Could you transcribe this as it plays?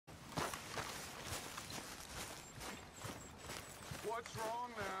What's wrong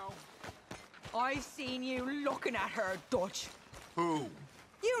now? I've seen you looking at her, Dutch. Who?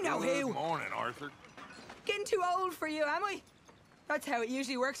 You know Good who. morning, Arthur. Getting too old for you, am I? That's how it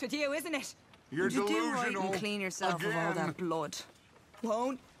usually works with you, isn't it? You're Would you do right delusional. and clean yourself of all that blood?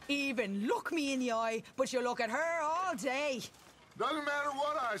 Won't even look me in the eye, but you look at her all day. Doesn't matter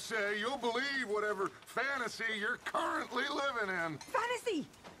what I say, you'll believe whatever fantasy you're currently living in. Fantasy?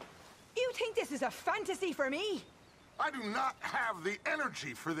 You think this is a fantasy for me? I do not have the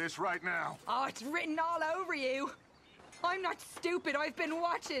energy for this right now. Oh, it's written all over you. I'm not stupid, I've been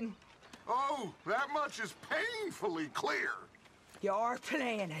watching. Oh, that much is painfully clear. You're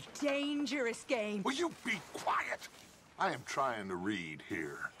playing a dangerous game. Will you be quiet? I am trying to read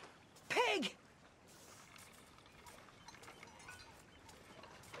here. Pig!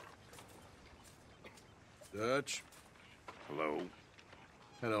 Dutch? Hello?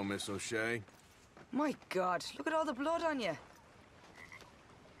 Hello, Miss O'Shea. My God, look at all the blood on you.